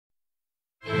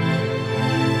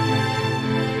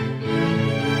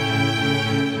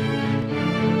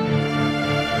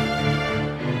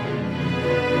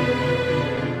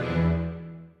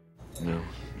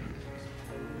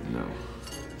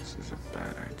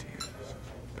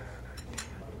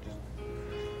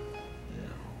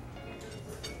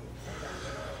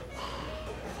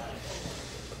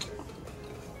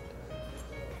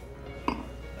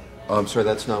Oh, I'm sorry,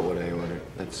 that's not what I ordered.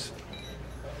 That's...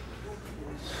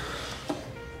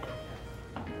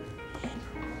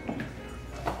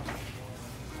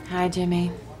 Hi,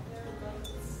 Jimmy.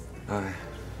 Hi.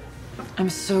 I'm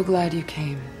so glad you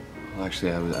came. Well,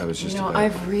 actually, I was just about...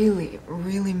 I've really,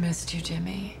 really missed you,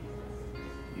 Jimmy.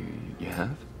 You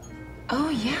have? Oh,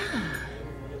 yeah.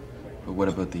 But what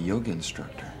about the yoga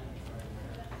instructor?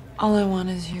 All I want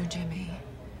is you, Jimmy.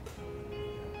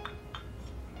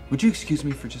 Would you excuse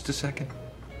me for just a second?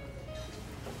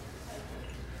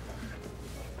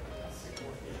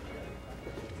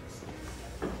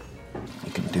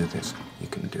 You can do this. You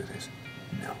can do this.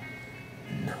 No.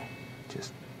 No.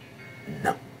 Just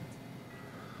no.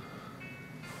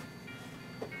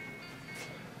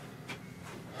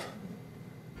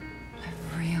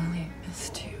 I've really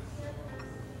missed you.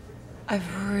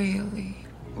 I've really,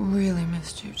 really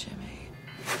missed you, Jimmy.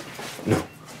 No.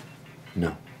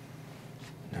 No.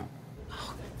 No.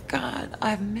 Oh, God,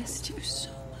 I've missed you so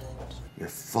much. You're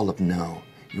full of no.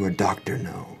 You are Dr.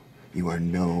 No. You are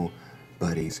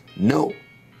nobody's no.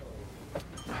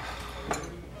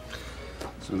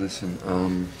 So listen,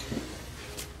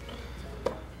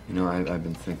 you know, I've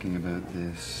been thinking about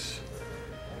this,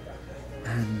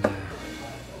 and,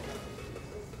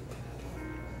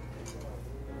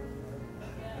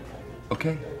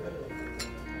 okay.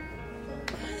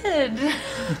 Good.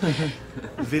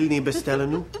 Vill ni beställa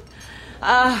nu?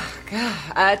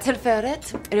 Till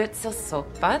förrätt,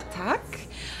 rutsarsoppa, tack.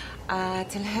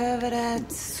 Till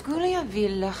huvudrätt skulle jag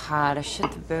vilja ha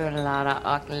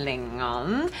köttbullar och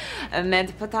lingon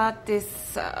med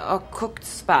potatis och kokt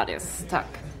sparris, tack.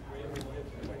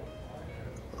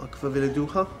 Och vad vill du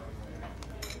ha?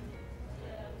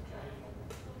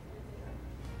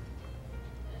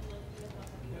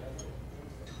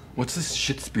 What's this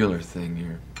shitspieler thing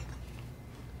here?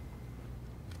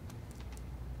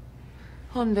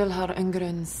 Hon vill ha en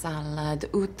grön sallad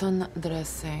utan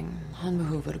dressing. Han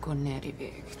behöver gå ner i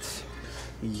vikt.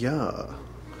 Ja,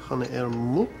 han är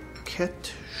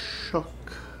mycket tjock.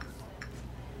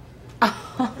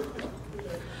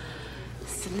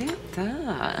 Sluta.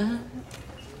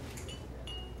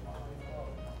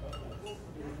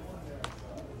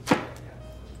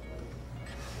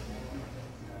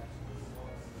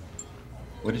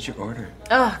 What did you order?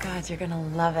 Oh, God, you're gonna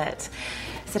love it.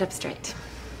 Sit up straight.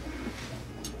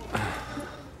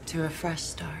 To a fresh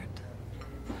start.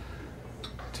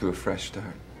 To a fresh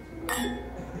start.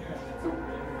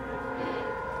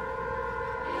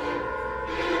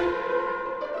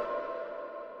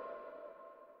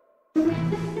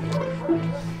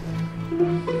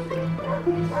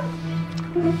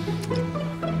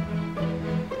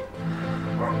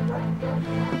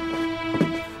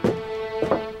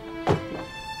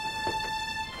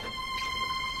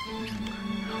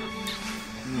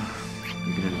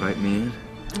 You can invite me in?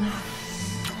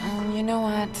 You know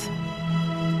what?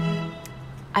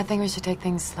 I think we should take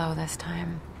things slow this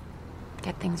time.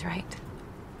 Get things right.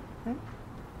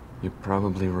 You're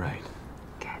probably right.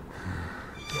 Good.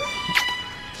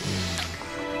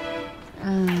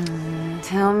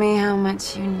 Tell me how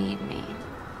much you need me.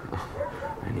 Oh,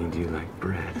 I need you like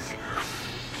bread.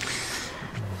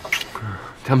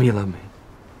 Tell me you love me.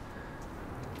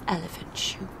 Elephant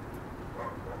shoe.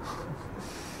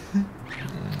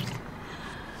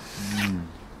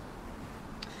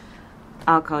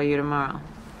 I'll call you tomorrow.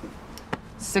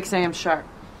 6 a.m. sharp.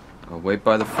 I'll wait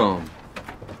by the phone.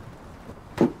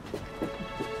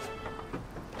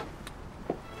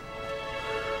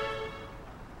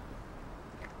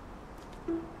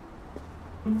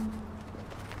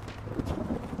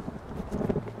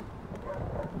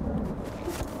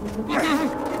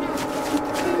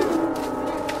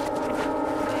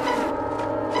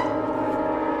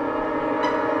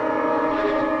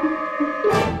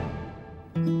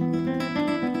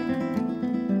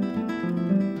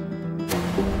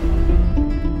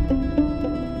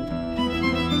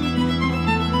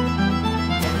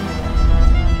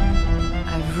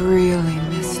 Really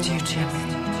missed you, Jimmy.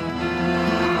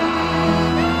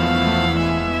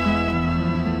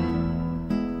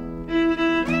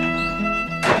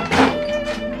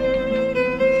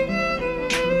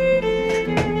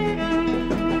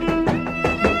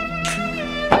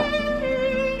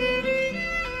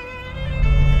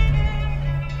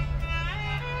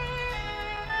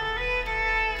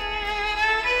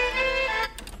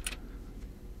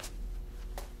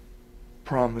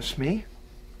 Promise me.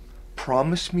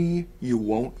 Promise me you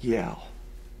won't yell.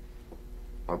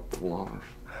 I promise.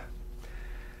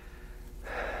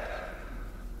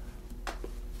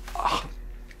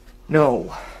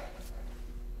 No.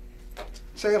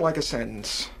 Say it like a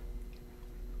sentence.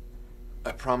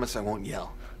 I promise I won't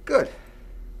yell. Good.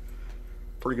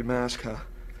 Pretty good mask, huh?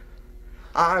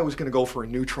 I was gonna go for a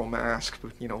neutral mask,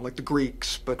 but, you know, like the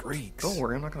Greeks, but... Greeks? Don't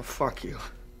worry, I'm not gonna fuck you.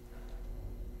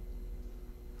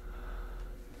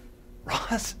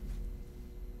 Ross?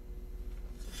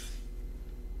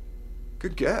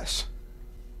 Good guess.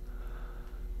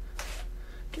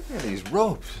 Give me these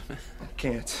ropes. I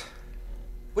can't.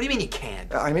 What do you mean you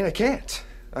can't? I mean, I can't.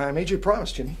 I made you a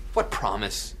promise, Jimmy. What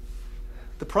promise?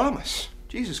 The promise.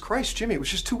 Jesus Christ, Jimmy, it was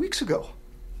just 2 weeks ago.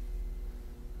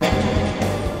 14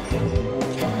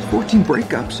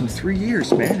 breakups in 3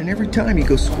 years, man, and every time you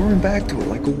go squirming back to her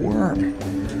like a worm.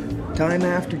 Time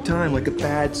after time, like a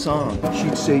bad song.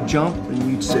 She'd say jump,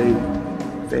 and you'd say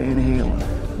Van Halen.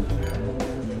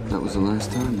 That was the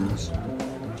last time, Ross.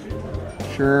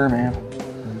 Sure, man.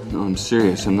 No, I'm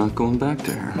serious. I'm not going back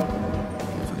to her.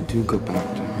 If I do go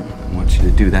back to her, I want you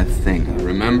to do that thing.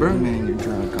 Remember? Man, you're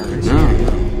drunk already.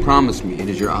 No. Promise me. It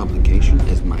is your obligation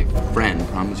as my friend.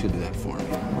 Promise you'll do that for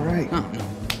me. All right. No.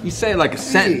 You say it like a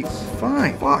sentence. Hey,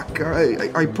 fine. Fuck. All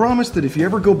right. I promise that if you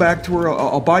ever go back to her,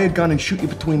 I'll buy a gun and shoot you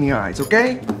between the eyes,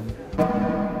 okay?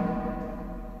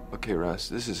 Okay, Russ,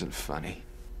 this isn't funny.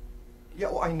 Yeah,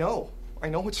 well, I know. I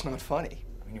know it's not funny.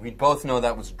 I mean, we both know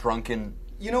that was drunken.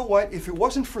 You know what? If it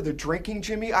wasn't for the drinking,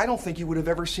 Jimmy, I don't think you would have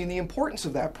ever seen the importance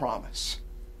of that promise.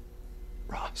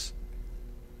 Ross.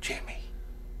 Jimmy.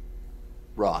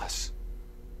 Ross.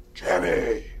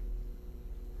 Jimmy!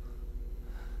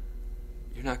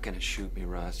 You're not gonna shoot me,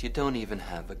 Ross. You don't even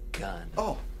have a gun.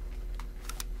 Oh.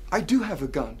 I do have a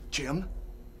gun, Jim.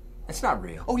 It's not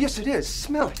real. Oh, yes, it is.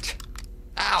 Smell it.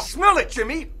 Ow! Smell it,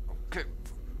 Jimmy! Okay.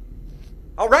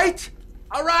 All right?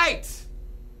 All right!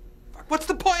 What's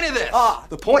the point of this? Ah,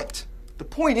 the point. The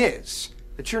point is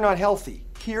that you're not healthy,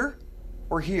 here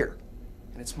or here.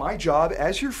 And it's my job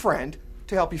as your friend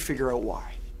to help you figure out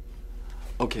why.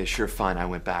 Okay, sure, fine. I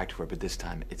went back to her, but this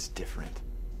time it's different.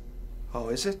 Oh,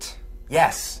 is it?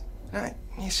 Yes.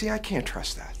 You see, I can't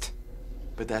trust that.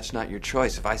 But that's not your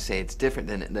choice. If I say it's different,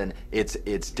 then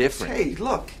it's different. Hey,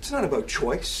 look, it's not about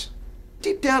choice.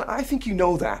 Deep down, I think you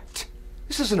know that.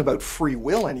 This isn't about free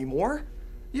will anymore.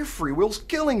 Your free will's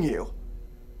killing you.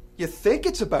 You think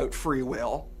it's about free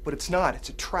will, but it's not. It's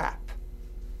a trap.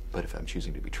 But if I'm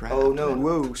choosing to be trapped... Oh, no,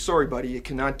 whoa, sorry, buddy, you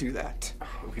cannot do that.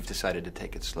 We've decided to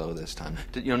take it slow this time.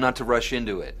 Not to rush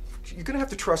into it. You're gonna have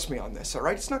to trust me on this, all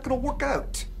right? It's not gonna work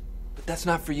out. But that's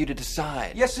not for you to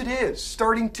decide. Yes, it is.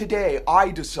 Starting today,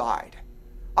 I decide.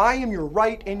 I am your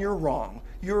right and your wrong,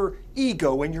 your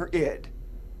ego and your id.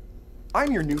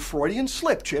 I'm your new Freudian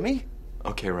slip, Jimmy.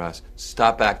 Okay, Ross,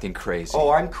 stop acting crazy. Oh,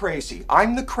 I'm crazy.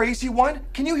 I'm the crazy one?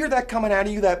 Can you hear that coming out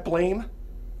of you, that blame?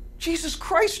 Jesus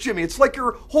Christ, Jimmy, it's like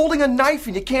you're holding a knife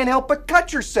and you can't help but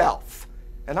cut yourself.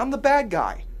 And I'm the bad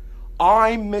guy.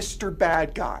 I'm Mr.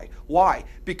 Bad Guy. Why?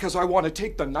 Because I want to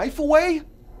take the knife away?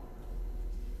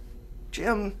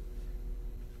 Jim,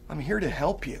 I'm here to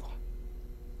help you.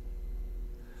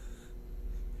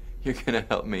 You're gonna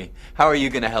help me. How are you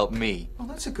gonna help me? Well,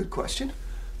 that's a good question.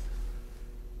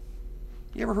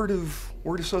 You ever heard of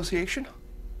word association?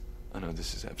 Oh no,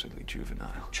 this is absolutely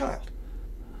juvenile. Child.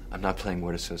 I'm not playing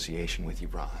word association with you,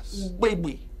 Ross.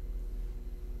 Baby.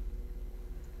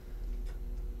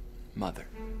 Mother.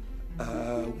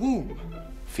 Womb.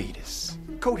 Fetus.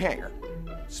 Coat hanger.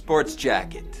 Sports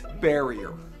jacket.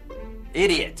 Barrier.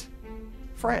 Idiot.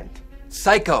 Friend.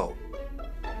 Psycho.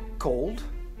 Cold.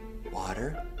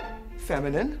 Water.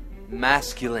 Feminine.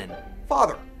 Masculine.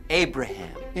 Father.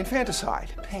 Abraham. Infanticide.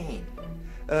 Pain.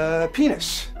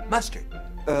 Penis. Mustard.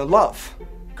 Love.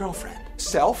 Girlfriend.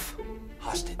 Self.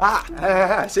 Hostage.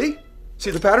 See? See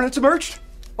the pattern that's emerged?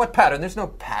 What pattern? There's no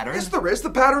pattern. Yes, there is.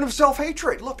 The pattern of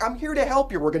self-hatred. Look, I'm here to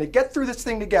help you. We're going to get through this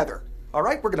thing together. All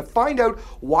right? We're going to find out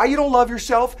why you don't love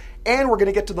yourself, and we're going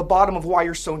to get to the bottom of why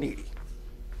you're so needy.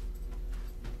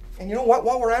 And you know what?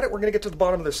 While we're at it, we're going to get to the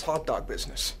bottom of this hot dog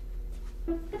business.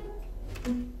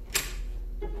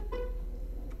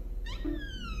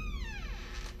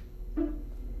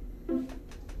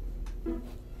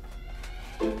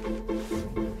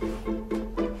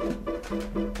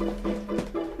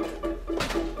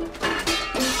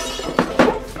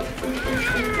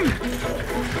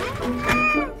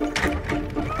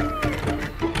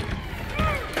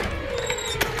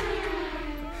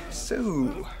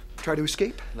 So, try to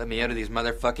escape? Let me out of these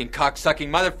motherfucking cocksucking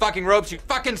motherfucking ropes, you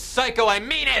fucking psycho, I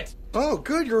mean it! Oh,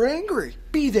 good, you're angry.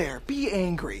 Be there, be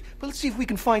angry. But let's see if we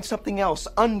can find something else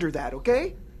under that,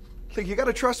 okay? Look, you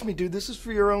gotta trust me, dude. This is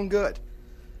for your own good.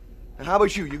 And how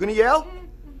about you? You gonna yell?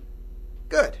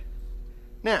 Good.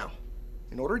 Now,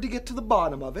 in order to get to the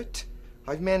bottom of it,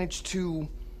 I've managed to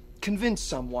convince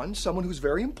someone who's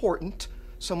very important,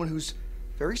 someone who's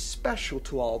very special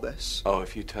to all this. Oh,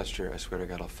 if you touched her, I swear to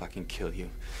God, I'll fucking kill you.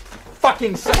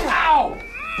 Fucking ow!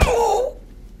 Oh,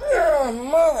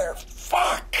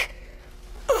 motherfuck!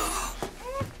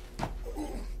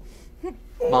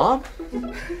 Mom?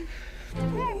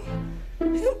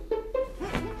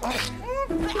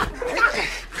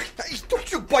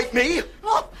 Don't you bite me!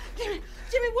 Oh, Jimmy,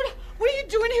 what are you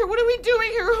doing here? What are we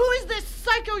doing here? Who is this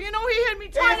psycho? You know he had me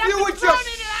tied up. If you would just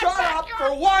shut up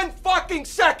for 1 fucking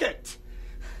second!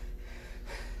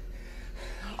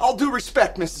 All due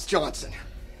respect, Mrs. Johnson.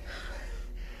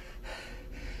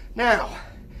 Now,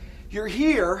 you're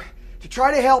here to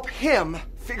try to help him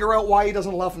figure out why he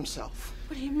doesn't love himself.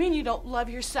 What do you mean you don't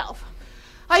love yourself?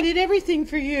 I did everything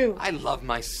for you. I love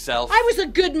myself. I was a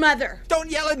good mother. Don't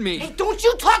yell at me. Hey, don't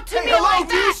you talk to me like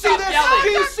Do you that! see this? Do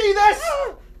you see this?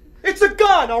 It's a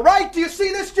gun, all right? Do you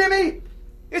see this, Jimmy?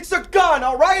 It's a gun,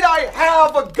 all right? I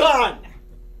have a gun.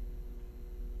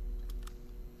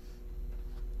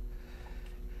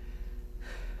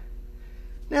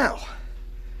 Now,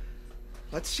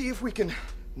 let's see if we can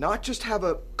not just have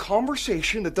a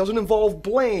conversation that doesn't involve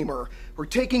blame or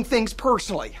taking things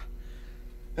personally.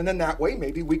 And then that way,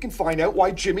 maybe we can find out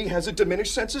why Jimmy has a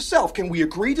diminished sense of self. Can we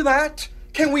agree to that?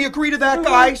 Can we agree to that,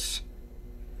 guys?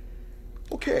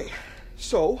 Okay,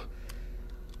 so,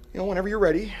 whenever you're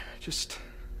ready, just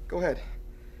go ahead.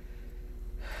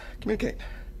 Communicate.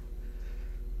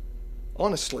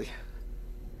 Honestly.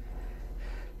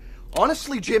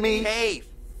 Honestly, Jimmy. Hey,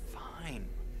 fine.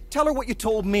 Tell her what you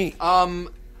told me.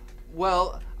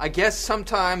 Well, I guess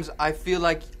sometimes I feel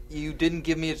like you didn't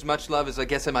give me as much love as I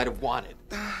guess I might have wanted.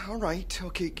 All right,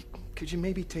 okay. Could you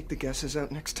maybe take the guesses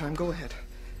out next time? Go ahead.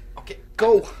 Okay.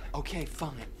 Go. Okay,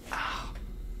 fine.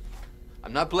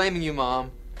 I'm not blaming you,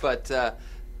 Mom, but,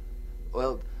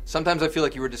 well, sometimes I feel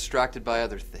like you were distracted by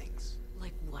other things.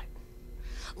 Like what?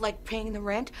 Like paying the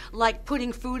rent? Like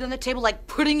putting food on the table? Like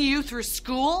putting you through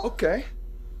school? Okay.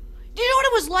 Do you know what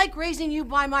it was like raising you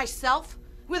by myself?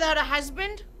 Without a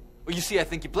husband? Well, you see, I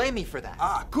think you blame me for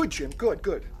that. Good, Jim.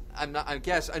 Good. I'm not, I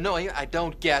guess, no, I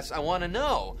don't guess. I want to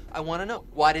know.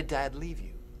 Why did Dad leave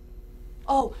you?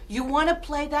 Oh, you want to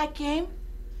play that game?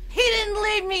 He didn't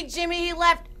leave me, Jimmy. He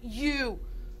left you.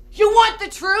 You want the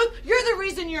truth? You're the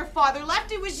reason your father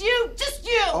left. It was you. Just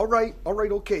you. All right,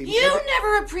 okay. You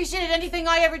never appreciated anything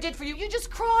I ever did for you. You just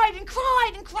cried and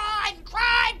cried and cried and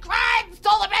cried.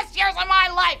 Stole the best years of my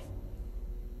life.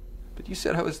 But you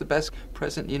said I was the best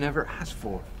present you never asked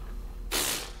for.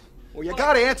 Well, you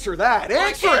gotta answer that.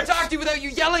 Answer I can't it! talk to you without you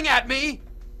yelling at me!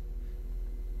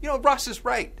 You know, Ross is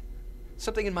right.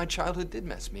 Something in my childhood did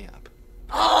mess me up.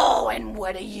 Oh, and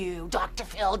what are you, Dr.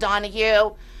 Phil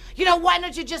Donahue? You know, why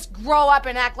don't you just grow up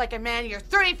and act like a man? You're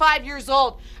 35 years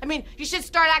old. I mean, you should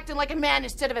start acting like a man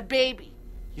instead of a baby.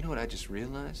 You know what I just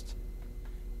realized?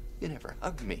 You never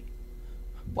hugged me.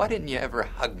 Why didn't you ever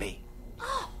hug me?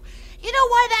 Oh, you know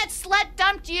why that slut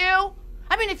dumped you?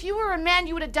 I mean, if you were a man,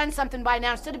 you would have done something by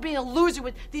now instead of being a loser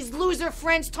with these loser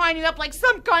friends tying you up like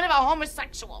some kind of a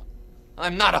homosexual.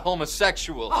 I'm not a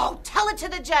homosexual. Oh, tell it to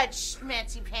the judge,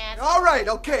 schmancy pants. All right,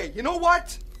 okay. You know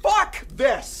what? Fuck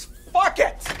this. Fuck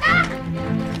it.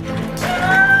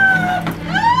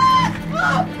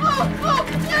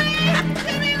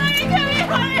 Jimmy, let me get me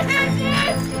out of here,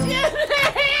 Jimmy!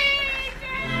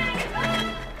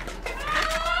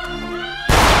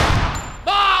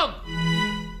 Mom!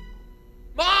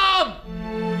 Mom!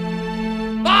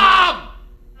 Mom!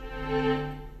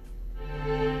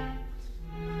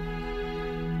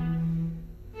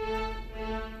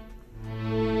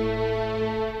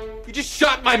 You just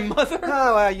shot my mother?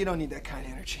 Oh, you don't need that kind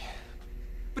of energy.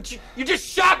 But you just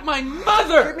shot my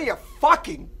mother! Give me a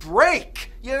fucking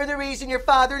break. You're the reason your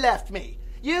father left me.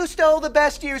 You stole the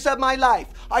best years of my life.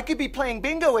 I could be playing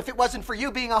bingo if it wasn't for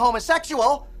you being a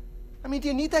homosexual. I mean, do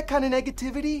you need that kind of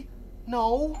negativity?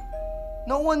 No.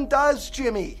 No one does,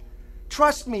 Jimmy.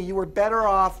 Trust me, you were better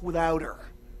off without her.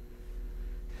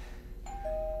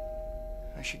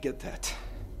 I should get that.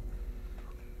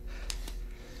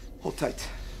 Hold tight.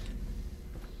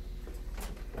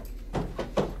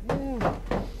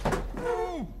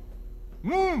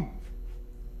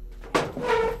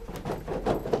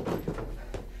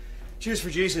 Cheers for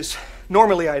Jesus.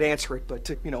 Normally I'd answer it, but,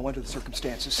 under the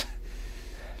circumstances.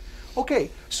 Okay,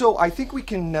 so I think we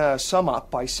can sum up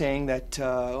by saying that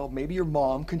maybe your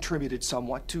mom contributed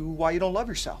somewhat to why you don't love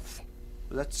yourself.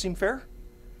 Does that seem fair?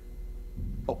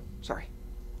 Oh, sorry.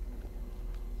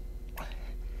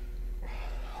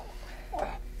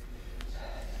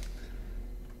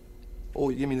 Oh,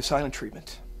 you mean the silent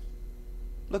treatment?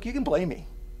 Look, you can blame me.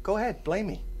 Go ahead, blame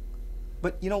me.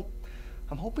 But,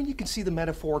 I'm hoping you can see the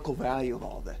metaphorical value of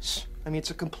all this. I mean,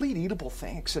 it's a complete eatable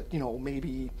thing, except,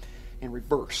 maybe in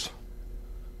reverse.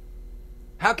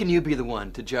 How can you be the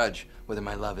one to judge whether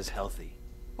my love is healthy?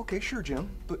 Okay, sure, Jim.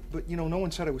 But no one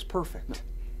said I was perfect.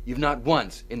 You've not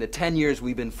once, in the 10 years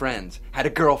we've been friends, had a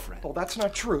girlfriend. Well, that's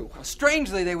not true. Well,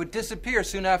 strangely, they would disappear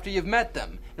soon after you've met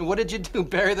them. And what did you do,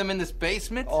 bury them in this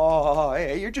basement? Oh,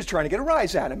 hey, you're just trying to get a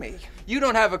rise out of me. You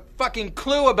don't have a fucking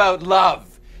clue about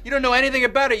love. You don't know anything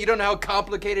about it. You don't know how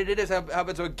complicated it is, how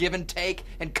it's a give and take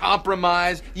and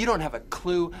compromise. You don't have a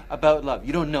clue about love.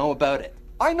 You don't know about it.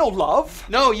 I know love.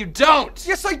 No, you don't.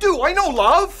 Yes, I do. I know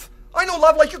love. I know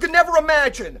love like you could never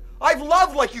imagine. I've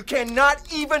loved like you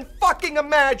cannot even fucking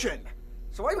imagine.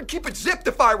 So I would keep it zipped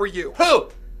if I were you. Who?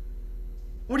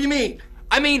 What do you mean?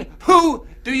 I mean, who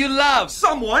do you love?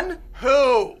 Someone.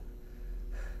 Who?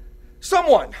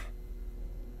 Someone.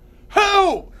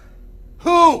 Who?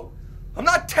 Who? I'm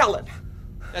not telling.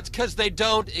 That's because they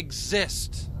don't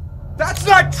exist. That's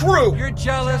not true. You're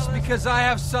jealous because I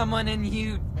have someone and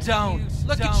you don't.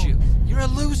 Look at you. You're a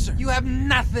loser. You have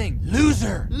nothing.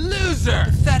 Loser. Loser.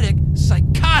 Pathetic,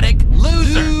 psychotic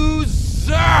loser.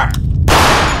 Loser!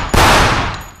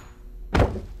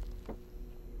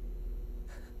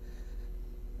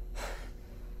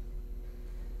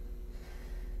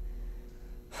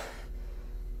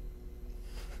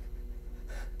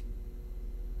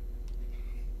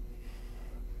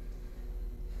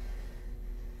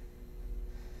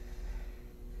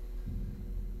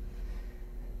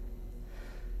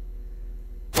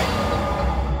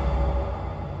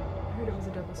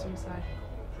 Suicide.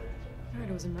 I heard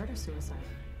it was a murder-suicide.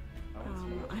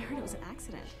 I heard it was an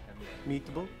accident.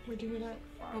 Meatball? Where'd you hear that?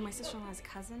 Well, my sister-in-law's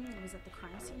cousin was at the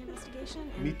crime scene investigation,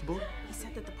 and Meatball? he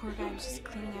said that the poor guy was just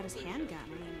cleaning out his handgun. I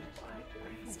mean,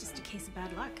 it's just a case of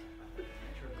bad luck.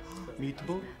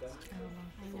 Meatball?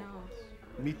 I know.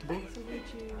 Meatball? So where'd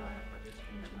you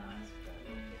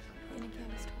In a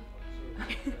candy store.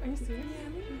 Are you serious?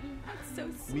 That's so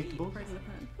sweet. Meatball? Pardon the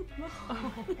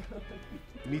pun.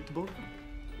 Meatball?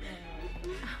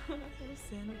 Those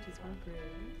sandwiches were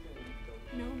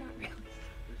great. No, not really.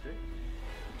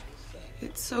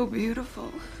 It's so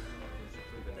beautiful.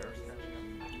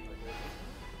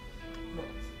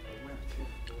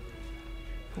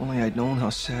 If only I'd known how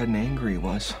sad and angry he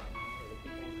was.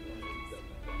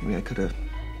 Maybe I could have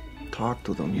talked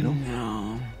with him,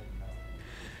 No.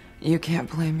 You can't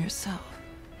blame yourself.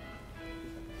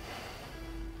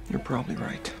 You're probably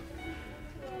right.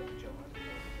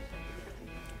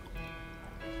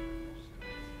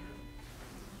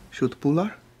 Shoot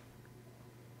pular?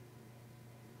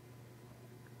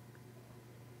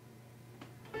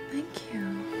 Thank you.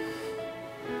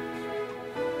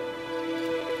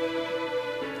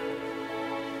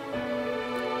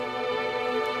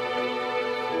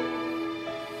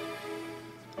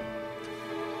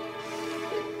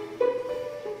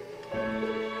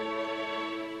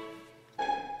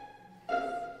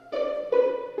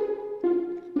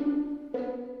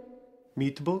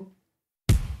 Meatball?